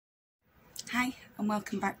Hi and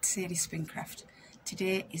welcome back to Sadie's Spincraft.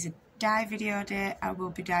 Today is a dye video day. I will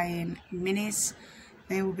be dyeing minis.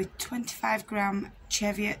 They will be 25g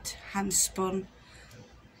Cheviot hand spun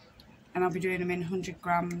and I'll be doing them in 100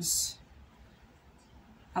 grams.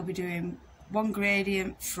 I'll be doing one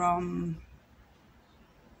gradient from,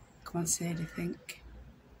 come on Sadie, think.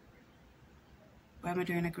 Where am I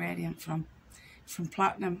doing a gradient from? From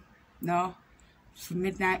platinum, no, from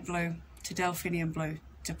midnight blue to delphinium blue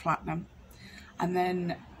to platinum. And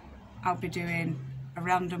then I'll be doing a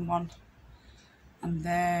random one, and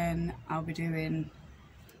then I'll be doing,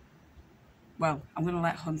 well, I'm going to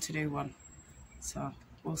let Hunter do one, so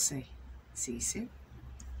we'll see. See you soon.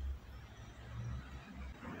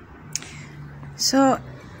 So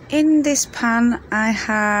in this pan I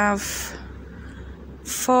have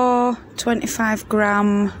 4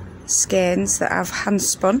 25g skeins that I've hand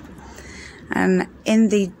spun, and in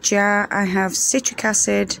the jar I have citric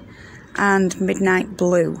acid and midnight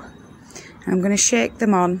blue. I'm going to shake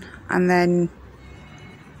them on, and then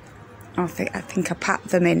I think I pat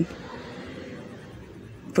them in,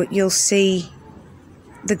 but you'll see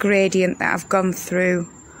the gradient that I've gone through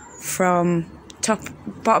from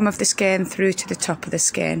bottom of the skein through to the top of the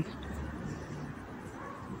skein.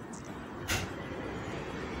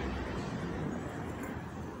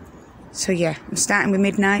 So yeah, I'm starting with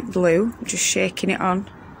midnight blue, I'm just shaking it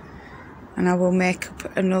on, and I will make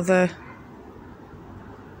up another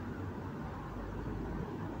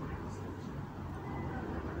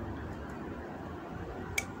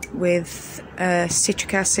with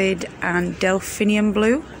citric acid and delphinium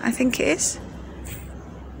blue, I think it is.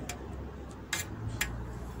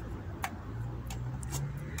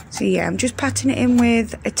 So yeah, I'm just patting it in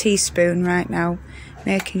with a teaspoon right now,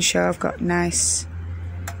 making sure I've got nice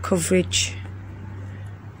coverage.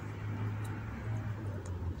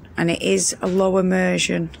 And it is a low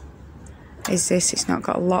immersion, is this, it's not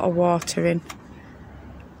got a lot of water in.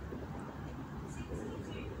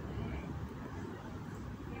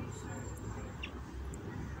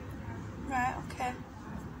 Right, okay.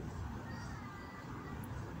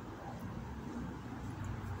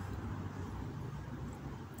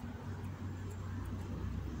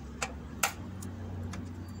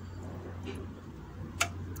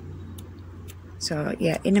 So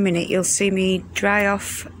yeah, in a minute you'll see me dry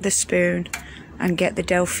off the spoon and get the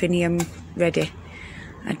delphinium ready.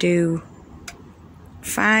 I do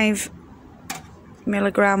 5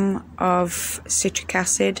 mg of citric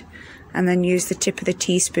acid and then use the tip of the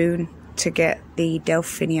teaspoon to get the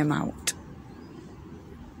delphinium out.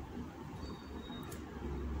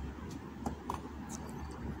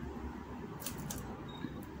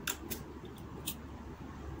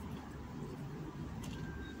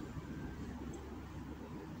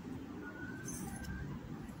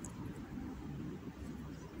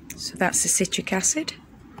 So that's the citric acid,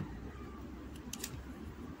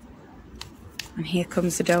 and here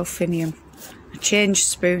comes the delphinium. I changed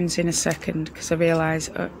spoons in a second because I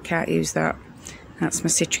realised I can't use that. That's my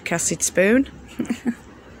citric acid spoon.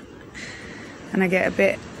 And I get a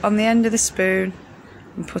bit on the end of the spoon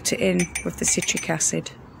and put it in with the citric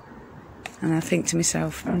acid, and I think to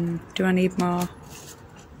myself, do I need more?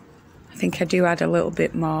 I think I do add a little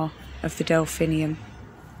bit more of the delphinium.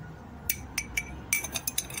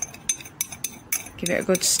 Give it a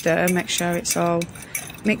good stir, make sure it's all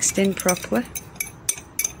mixed in properly.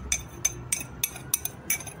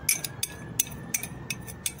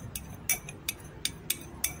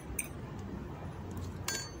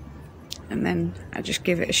 And then I just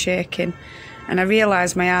give it a shaking, and I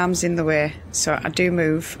realise my arm's in the way, so I do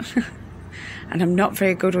move. And I'm not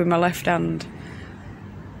very good with my left hand,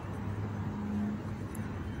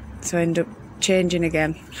 so I end up changing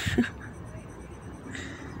again.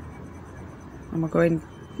 And we're going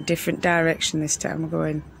a different direction this time. We're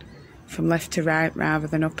going from left to right rather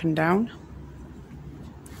than up and down,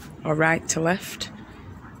 or right to left.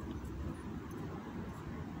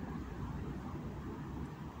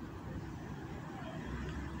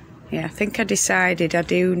 Yeah, I think I decided I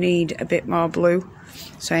do need a bit more blue,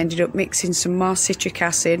 so I ended up mixing some more citric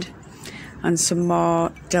acid and some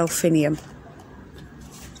more delphinium,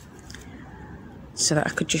 so that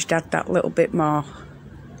I could just add that little bit more.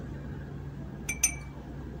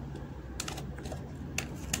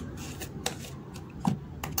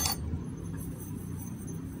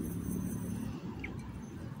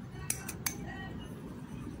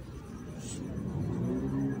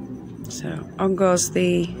 So on goes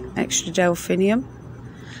the extra delphinium.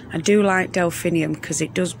 I do like delphinium because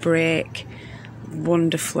it does break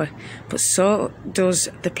wonderfully, but so does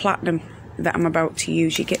the platinum that I'm about to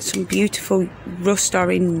use. You get some beautiful rust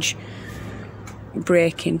orange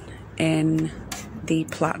breaking in the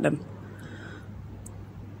platinum.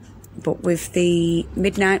 But with the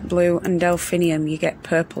midnight blue and delphinium, you get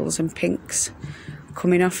purples and pinks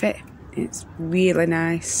coming off it. It's really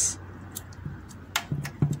nice.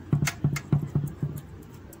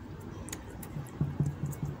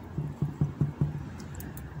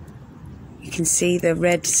 You can see the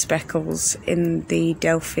red speckles in the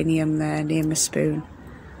delphinium there near my spoon.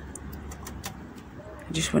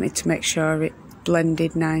 I just wanted to make sure it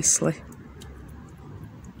blended nicely.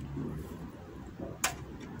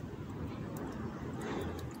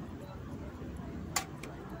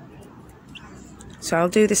 So I'll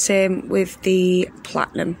do the same with the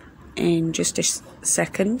platinum in just a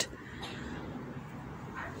second.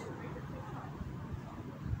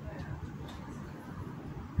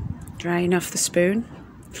 Drying off the spoon.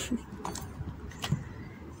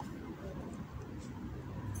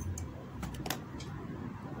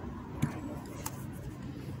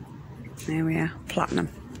 There we are, platinum.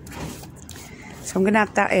 So I'm going to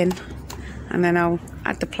add that in, and then I'll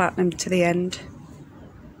add the platinum to the end.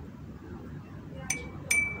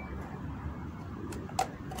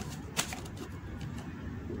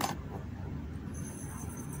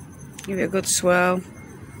 Give it a good swirl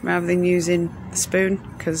rather than using the spoon,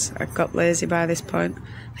 because I got lazy by this point.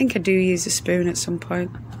 I think I do use a spoon at some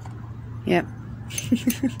point. Yep.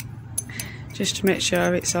 Just to make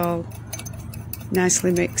sure it's all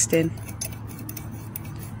nicely mixed in.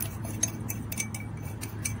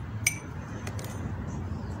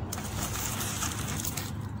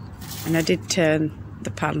 And I did turn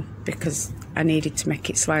the pan because I needed to make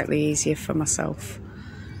it slightly easier for myself.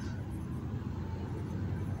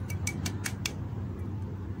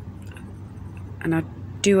 And I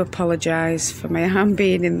do apologise for my arm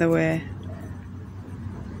being in the way.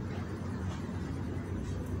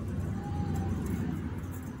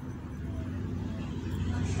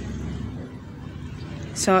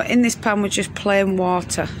 So in this pan was just plain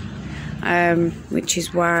water, which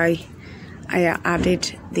is why I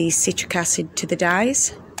added the citric acid to the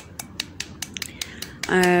dyes.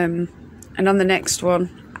 And on the next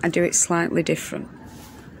one I do it slightly different.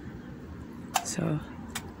 So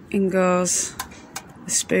in goes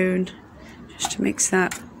the spoon just to mix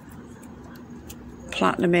that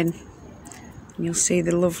platinum in, and you'll see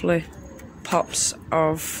the lovely pops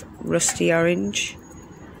of rusty orange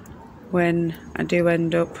when I do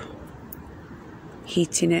end up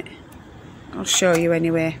heating it. I'll show you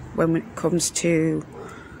anyway when it comes to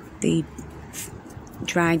the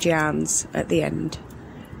dried yarns at the end.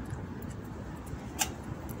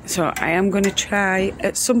 So I am going to try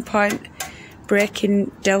at some point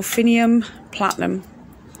breaking delphinium platinum,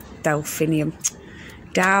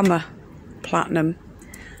 Dharma platinum,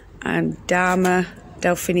 and Dharma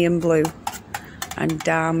delphinium blue, and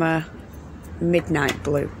Dharma midnight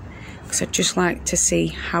blue, because I'd just like to see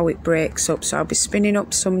how it breaks up. So I'll be spinning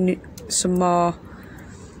up some more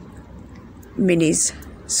minis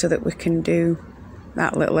so that we can do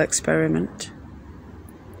that little experiment.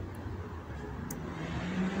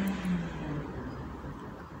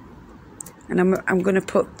 And I'm going to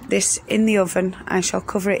put this in the oven. I shall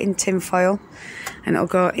cover it in tin foil, and it'll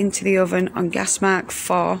go into the oven on gas mark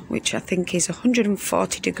 4, which I think is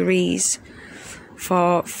 140 degrees,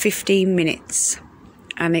 for 15 minutes.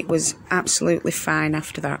 And it was absolutely fine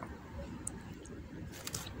after that.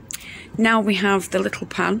 Now we have the little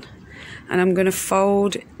pan, and I'm going to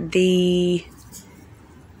fold the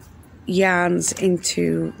yarns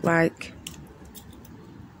into, like,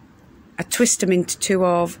 I twist them into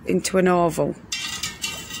an oval,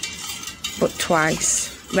 but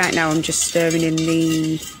twice. Right now I'm just stirring in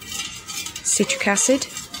the citric acid,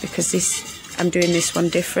 because I'm doing this one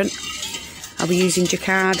different. I'll be using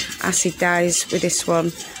jacquard acid dyes with this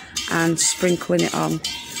one and sprinkling it on.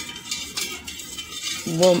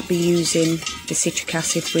 Won't be using the citric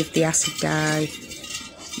acid with the acid dye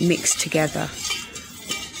mixed together,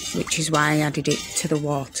 which is why I added it to the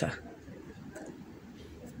water.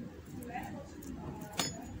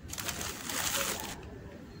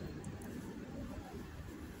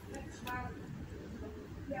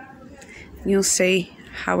 You'll see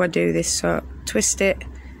how I do this. So twist it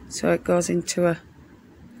so it goes into a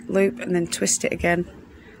loop, and then twist it again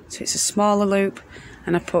so it's a smaller loop,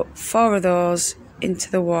 and I put 4 of those into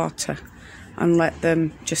the water and let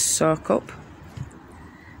them just soak up.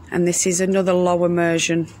 And this is another low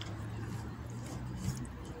immersion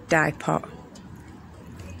dye pot.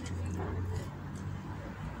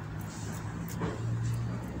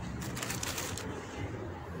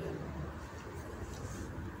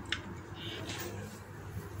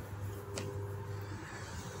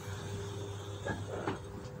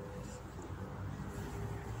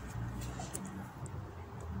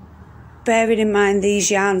 bearing in mind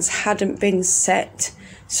these yarns hadn't been set,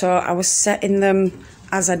 so I was setting them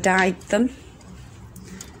as I dyed them,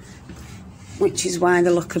 which is why they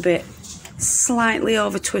look a bit slightly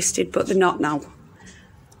over twisted, but they're not now.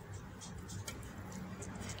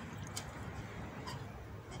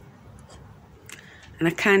 And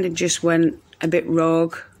I kind of just went a bit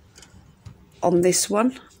rogue on this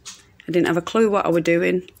one. I didn't have a clue what I were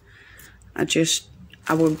doing. I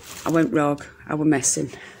went rogue. I were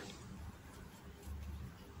messing.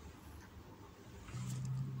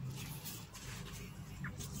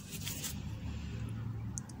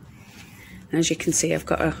 And as you can see, I've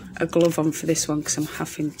got a glove on for this one because I'm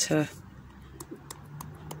having to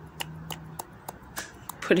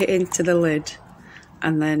put it into the lid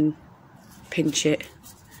and then pinch it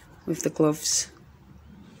with the gloves,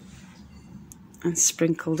 and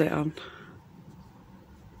sprinkled it on.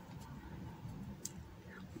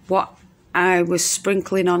 What I was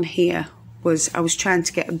sprinkling on here was I was trying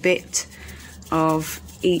to get a bit of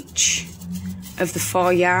each of the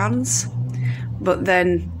 4 yarns, but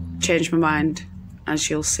then changed my mind, as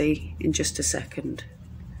you'll see in just a second,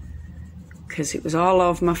 because it was all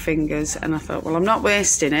over my fingers, and I thought, well, I'm not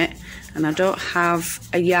wasting it, and I don't have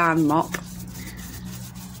a yarn mop,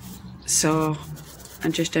 so I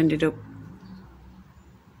just ended up,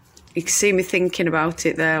 you can see me thinking about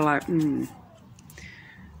it there, like,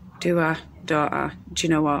 do I, don't I? Do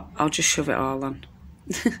you know what? I'll just shove it all on.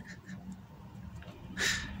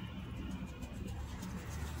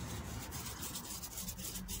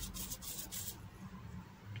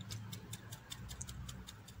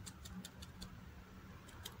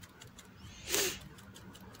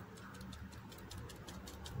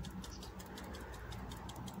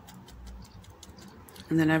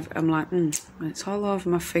 And then I'm like, it's all over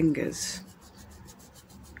my fingers.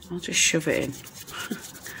 I'll just shove it in.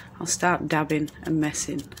 I'll start dabbing and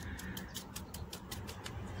messing.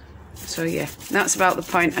 So yeah, that's about the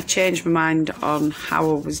point. I changed my mind on how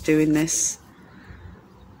I was doing this.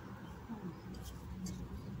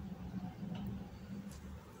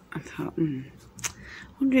 I thought, I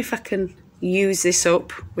wonder if I can use this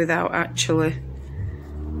up without actually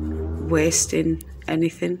wasting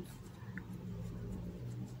anything.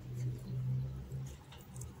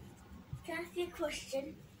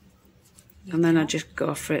 Question. And then I just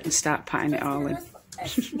go for it and start patting it all in. A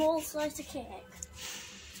small slice of cake.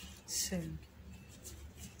 Soon.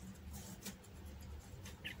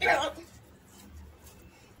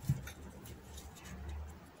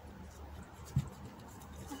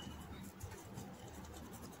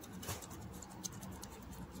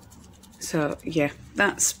 So yeah,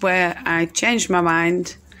 that's where I changed my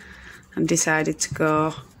mind and decided to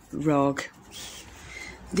go rogue.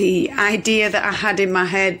 The idea that I had in my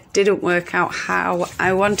head didn't work out how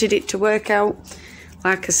I wanted it to work out.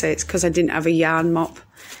 Like I say, it's because I didn't have a yarn mop.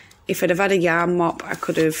 If I'd have had a yarn mop, I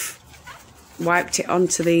could have wiped it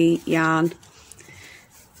onto the yarn,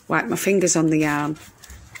 wiped my fingers on the yarn,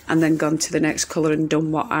 and then gone to the next colour and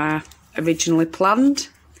done what I originally planned.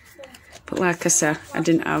 But like I said, I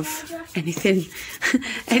didn't have anything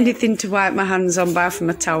anything to wipe my hands on bar from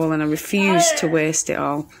a towel, and I refused to waste it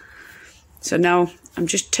all. So now I'm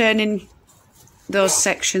just turning those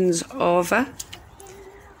sections over.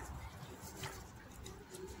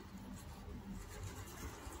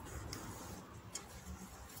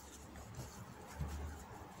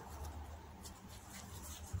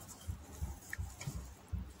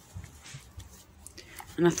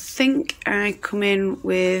 And I think I come in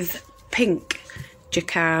with pink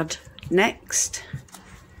jacquard next.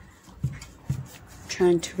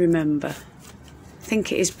 Trying to remember. I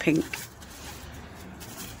think it is pink.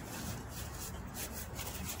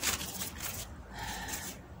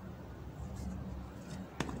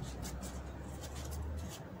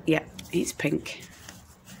 Yeah, it's pink.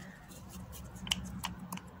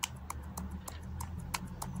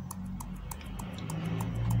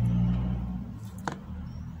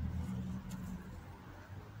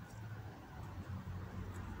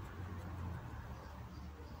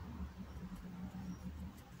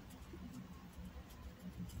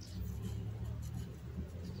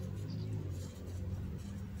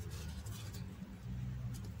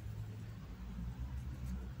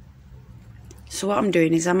 So what I'm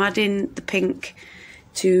doing is I'm adding the pink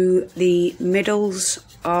to the middles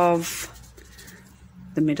of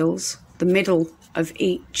the middle of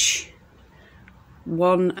each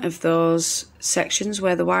one of those sections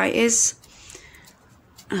where the white is.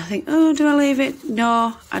 And I think, oh, do I leave it?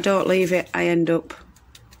 No, I don't leave it. I end up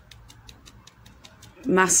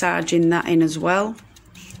massaging that in as well.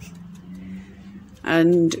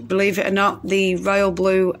 And believe it or not, the royal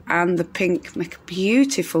blue and the pink make a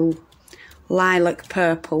beautiful lilac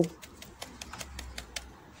purple.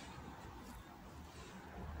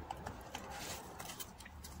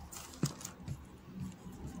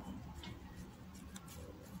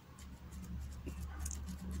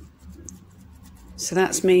 So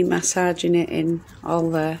that's me massaging it in all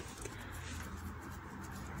there.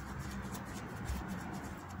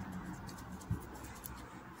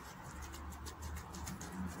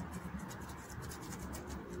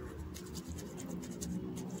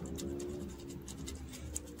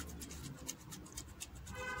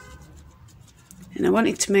 And I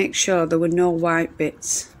wanted to make sure there were no white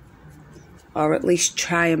bits, or at least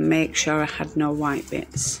try and make sure I had no white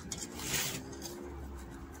bits.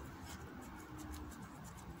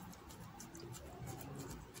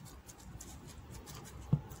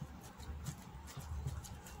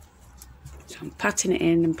 So I'm patting it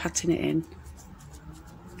in and patting it in.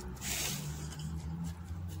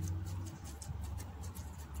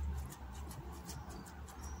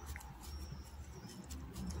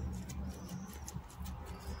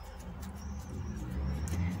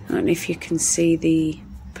 I don't know if you can see the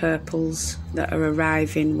purples that are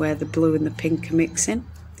arriving where the blue and the pink are mixing.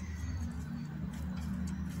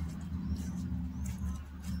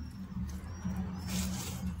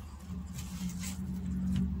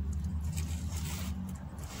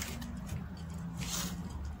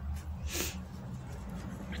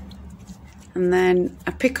 And then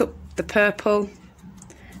I pick up the purple,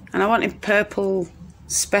 and I wanted purple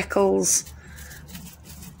speckles,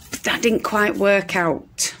 but that didn't quite work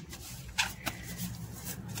out.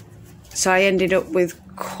 So I ended up with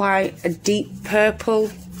quite a deep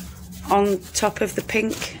purple on top of the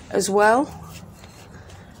pink as well.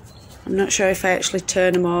 I'm not sure if I actually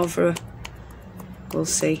turn them over. We'll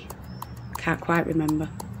see. Can't quite remember.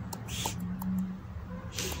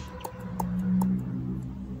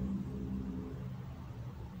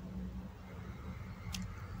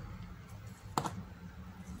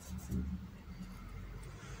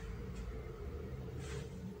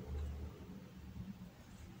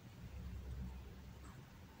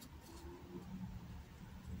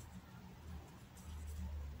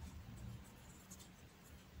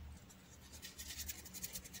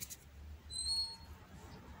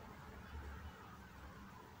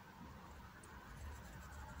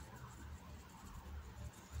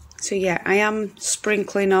 So yeah, I am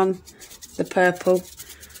sprinkling on the purple.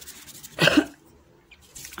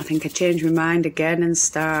 I think I changed my mind again and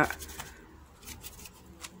start...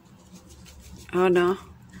 Oh no,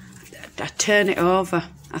 I turn it over.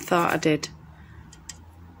 I thought I did.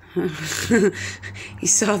 You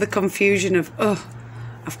saw the confusion of, oh,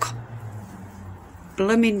 I've got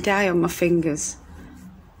blooming dye on my fingers.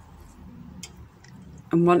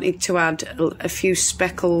 And wanted to add a few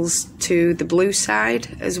speckles to the blue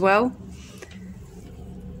side as well.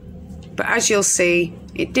 But as you'll see,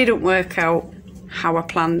 it didn't work out how I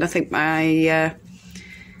planned. I think my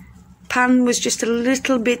pan was just a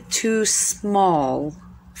little bit too small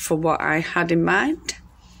for what I had in mind.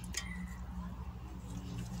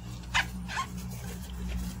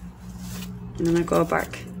 And then I go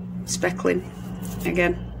back speckling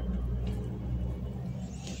again.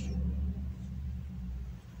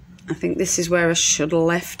 I think this is where I should have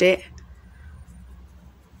left it.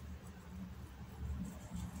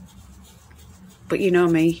 But you know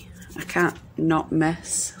me, I can't not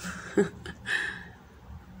mess.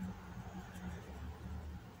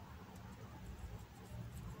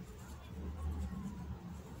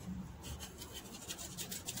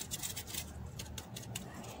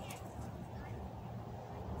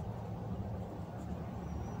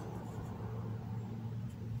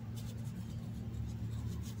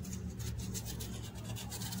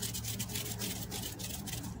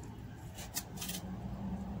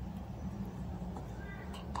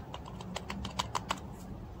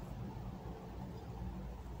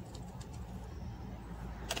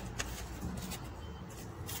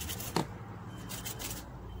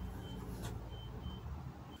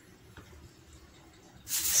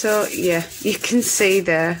 So yeah, you can see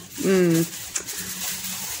there,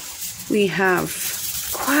 we have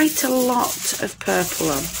quite a lot of purple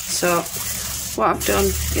on. So what I've done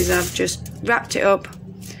is I've just wrapped it up,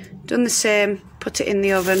 done the same, put it in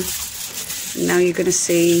the oven, and now you're going to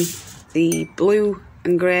see the blue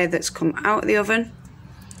and grey that's come out of the oven.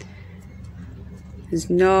 There's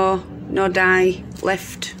no dye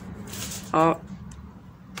left, or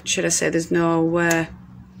should I say there's no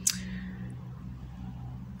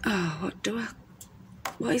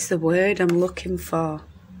what is the word I'm looking for?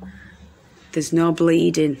 There's no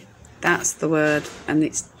bleeding, that's the word, and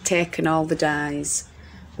it's taken all the dyes,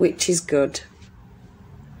 which is good.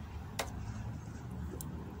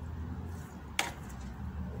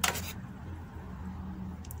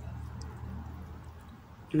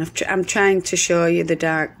 And I'm trying to show you the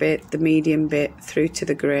dark bit, the medium bit, through to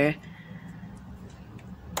the grey.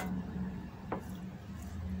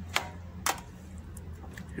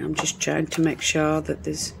 I'm just trying to make sure that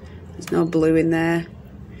there's no blue in there.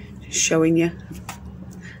 Just showing you.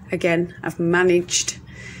 Again, I've managed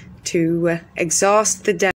to exhaust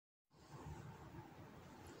the dye.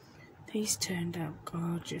 These turned out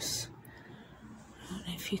gorgeous. I don't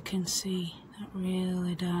know if you can see that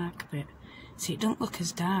really dark bit. See, it don't look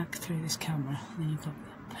as dark through this camera. Then you've got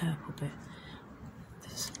the purple bit.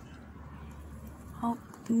 There's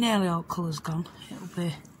nearly all colours gone.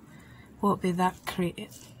 Won't be that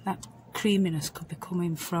creaminess could be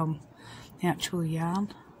coming from the actual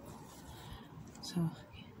yarn. So,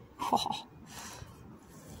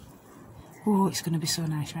 oh, it's going to be so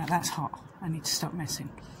nice. Right, that's hot. I need to stop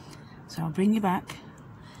messing. So I'll bring you back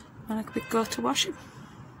when I go to washing.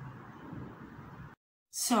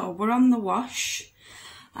 So we're on the wash.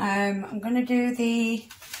 I'm going to do the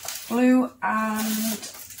blue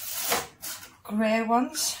and grey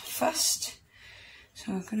ones first.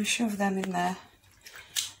 So I'm going to shove them in there.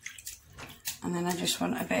 And then I just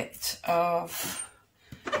want a bit of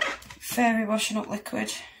fairy washing up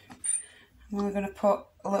liquid. And then we're going to put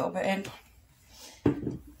a little bit in.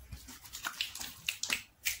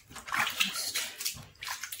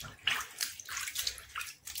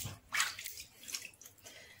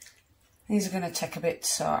 These are going to take a bit to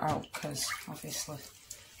sort out because obviously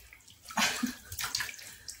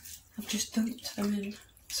I've just dumped them in.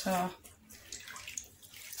 So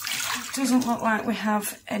it doesn't look like we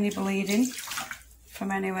have any bleeding from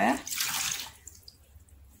anywhere.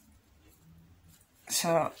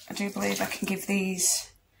 So I do believe I can give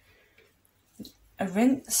these a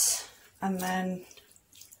rinse and then,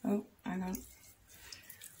 oh, hang on.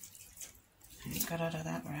 I got out of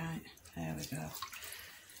that right. There we go.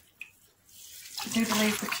 I do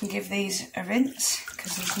believe we can give these a rinse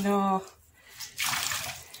because there's no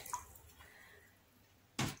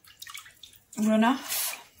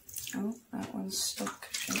runoff. Oh, that one's stuck.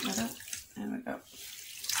 Shouldn't have it. There we go.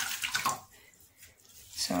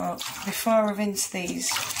 So before I rinse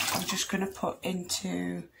these, I'm just going to put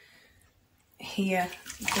into here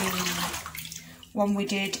the one we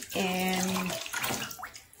did in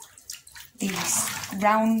these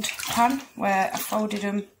round pan where I folded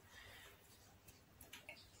them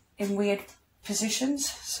in weird positions,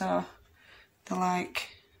 so they're like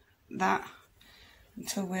that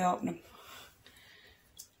until we open them.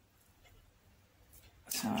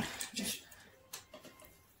 So just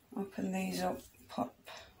open these up, pop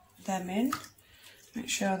them in, make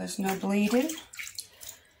sure there's no bleeding.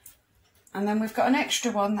 And then we've got an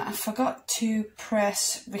extra one that I forgot to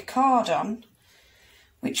press record on,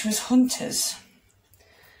 which was Hunter's.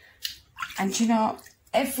 And you know,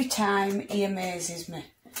 every time he amazes me.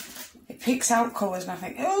 It picks out colours and I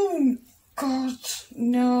think, oh God,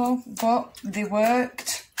 no, but they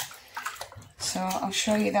worked. So I'll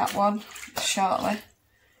show you that one shortly.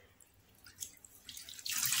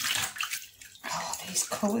 Oh, these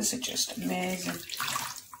colours are just amazing.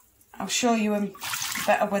 I'll show you them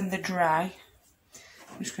better when they're dry.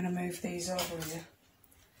 I'm just going to move these over here.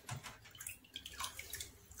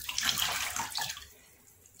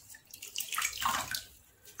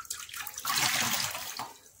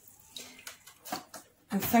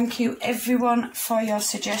 And thank you everyone for your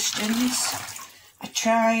suggestions. I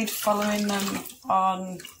tried following them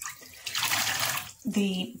on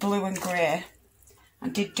the blue and grey. I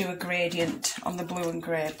did do a gradient on the blue and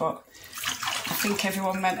grey, but I think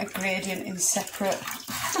everyone meant a gradient in separate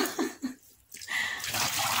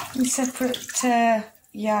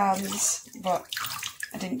yarns, but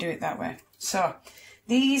I didn't do it that way. So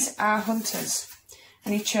these are Hunter's,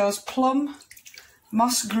 and he chose plum,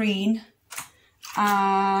 moss green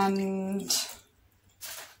and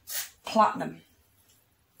platinum,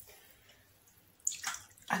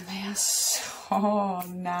 and they are so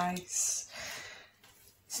nice.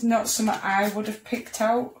 It's not something I would have picked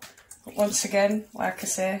out, but once again, like I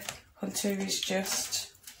say, Hunter is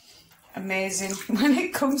just amazing when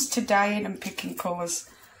it comes to dyeing and picking colours.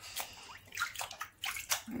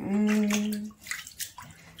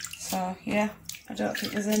 So yeah, I don't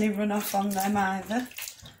think there's any runoff on them either.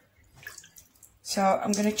 So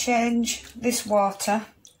I'm going to change this water,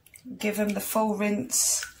 give them the full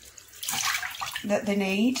rinse that they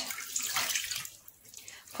need,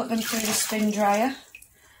 put them through the spin dryer,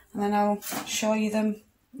 and then I'll show you them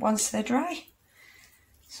once they're dry.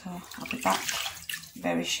 So I'll be back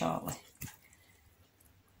very shortly.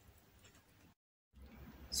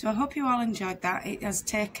 So I hope you all enjoyed that. It has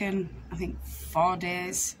taken, I think, 4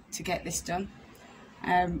 days to get this done.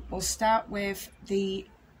 We'll start with the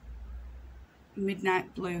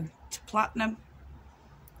midnight blue to platinum.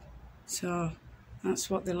 So that's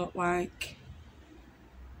what they look like.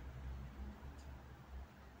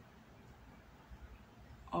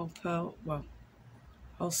 All pearl, well,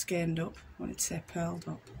 all skeined up. I wanted to say pearled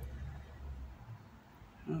up.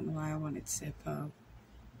 I don't know why I wanted to say pearl.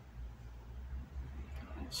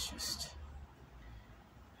 It's just,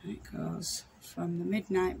 it goes from the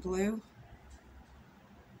midnight blue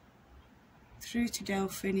through to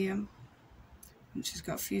delphinium, which has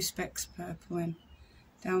got a few specks of purple in,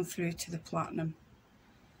 down through to the platinum.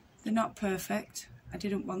 They're not perfect. I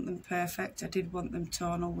didn't want them perfect. I did want them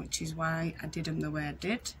tonal, which is why I did them the way I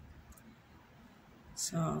did.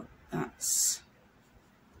 So that's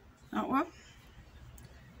that one.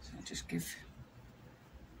 So I'll just give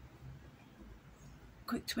a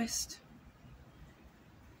quick twist.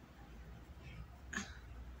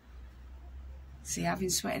 See, having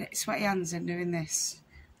sweaty hands and doing this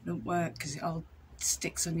don't work because it all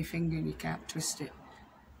sticks on your finger and you can't twist it.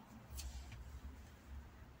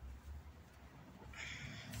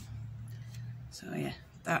 So yeah,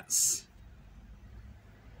 that's,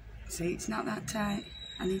 see, it's not that tight.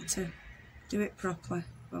 I need to do it properly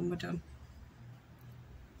when we're done.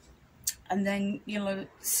 And then you'll have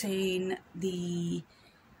seen the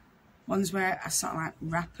ones where I sort of like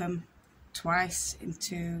wrap them twice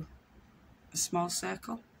into a small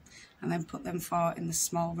circle and then put them four in the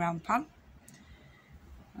small round pan.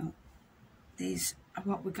 Well, these are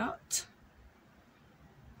what we got.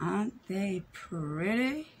 Aren't they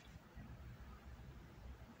pretty?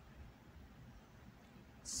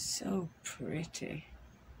 So pretty.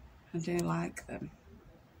 I do like them.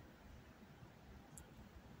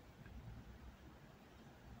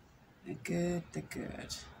 They're good, they're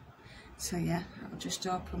good. So yeah, I'll just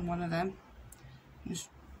open one of them. Just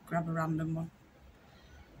grab a random one.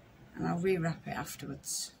 And I'll rewrap it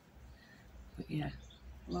afterwards. But yeah,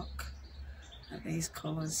 look at these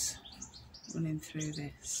colours running through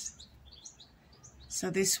this.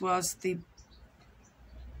 So this was the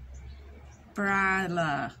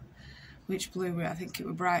Bryla. Which blue were it? I think it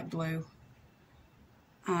was bright blue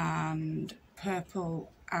and purple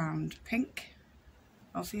and pink,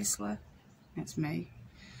 obviously. It's me.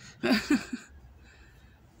 And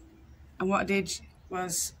what I did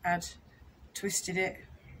was I'd twisted it,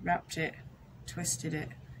 wrapped it, twisted it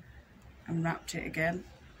and wrapped it again.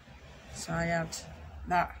 So I had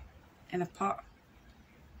that in a pot.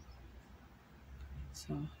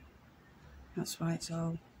 So that's why it's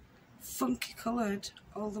all funky coloured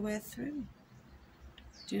all the way through.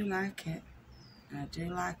 I do like it. I do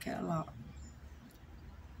like it a lot.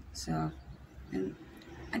 So, and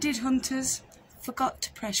I did Hunters, forgot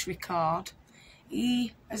to press record.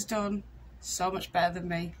 He has done so much better than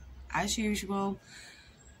me, as usual.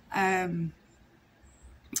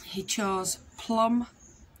 He chose plum,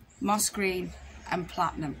 moss green and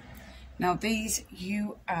platinum. Now these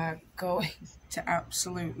you are going to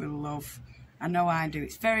absolutely love. I know I do.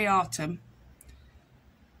 It's very autumn.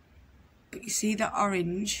 But you see that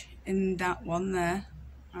orange in that one there?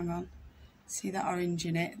 Hang on. See that orange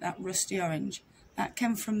in it? That rusty orange? That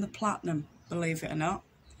came from the platinum, believe it or not.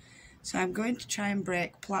 So I'm going to try and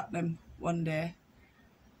break platinum one day.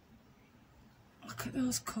 Look at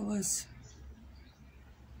those colours.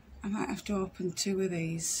 I might have to open two of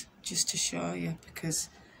these just to show you, because,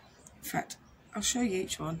 in fact, I'll show you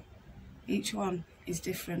each one. Each one is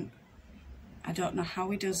different. I don't know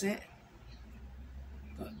how he does it,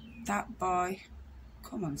 but that boy,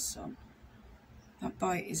 come on son, that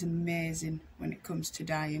boy is amazing when it comes to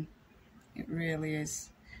dyeing. It really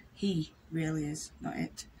is. He really is, not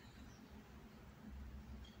it.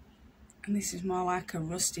 And this is more like a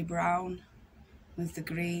rusty brown with the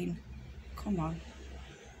green. Come on.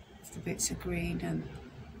 With the bits of green and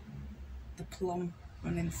the plum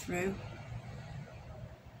running through.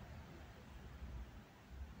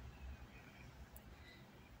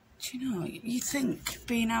 Do you know, you think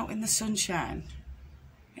being out in the sunshine,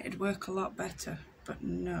 it'd work a lot better, but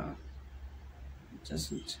no, it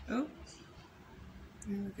doesn't. Oh,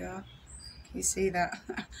 there we go. Can you see that?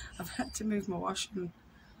 I've had to move my washing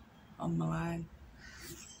on my line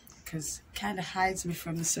because it kind of hides me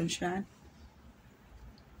from the sunshine.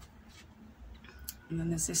 And then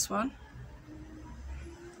there's this one.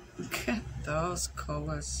 Look at those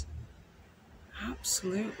colours.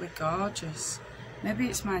 Absolutely gorgeous. Maybe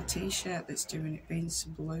it's my t-shirt that's doing it being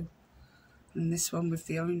so blue. And this one with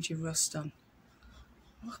the orangey rust on.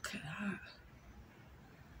 Look at that.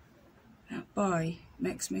 That boy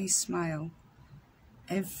makes me smile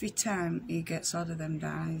every time he gets out of them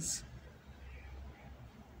dyes.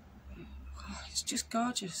 Oh, it's just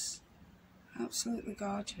gorgeous. Absolutely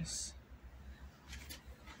gorgeous.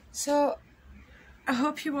 So I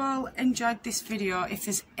hope you all enjoyed this video. If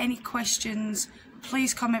there's any questions,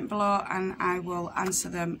 please comment below and I will answer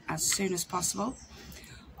them as soon as possible.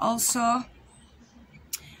 Also,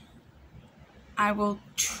 I will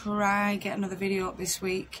try get another video up this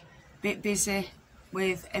week. Bit busy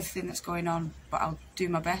with everything that's going on, but I'll do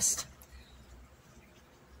my best.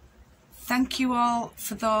 Thank you all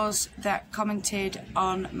for those that commented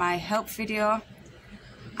on my help video.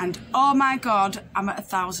 And oh my God, I'm at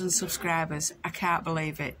 1,000 subscribers. I can't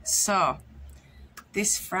believe it. So,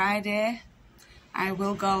 this Friday, I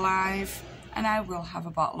will go live and I will have a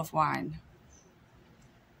bottle of wine.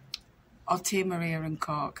 Or Tia Maria and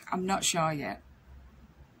Coke. I'm not sure yet.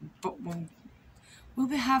 But we'll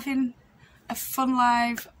be having a fun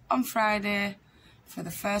live on Friday for the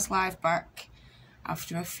first live back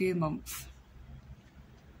after a few months.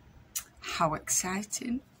 How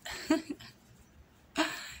exciting.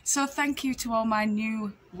 So thank you to all my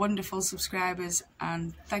new wonderful subscribers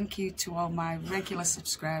and thank you to all my regular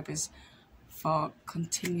subscribers for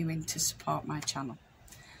continuing to support my channel.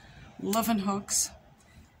 Love and hugs.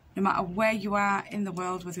 No matter where you are in the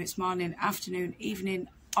world, whether it's morning, afternoon, evening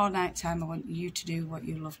or night time, I want you to do what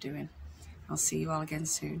you love doing. I'll see you all again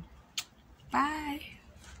soon. Bye.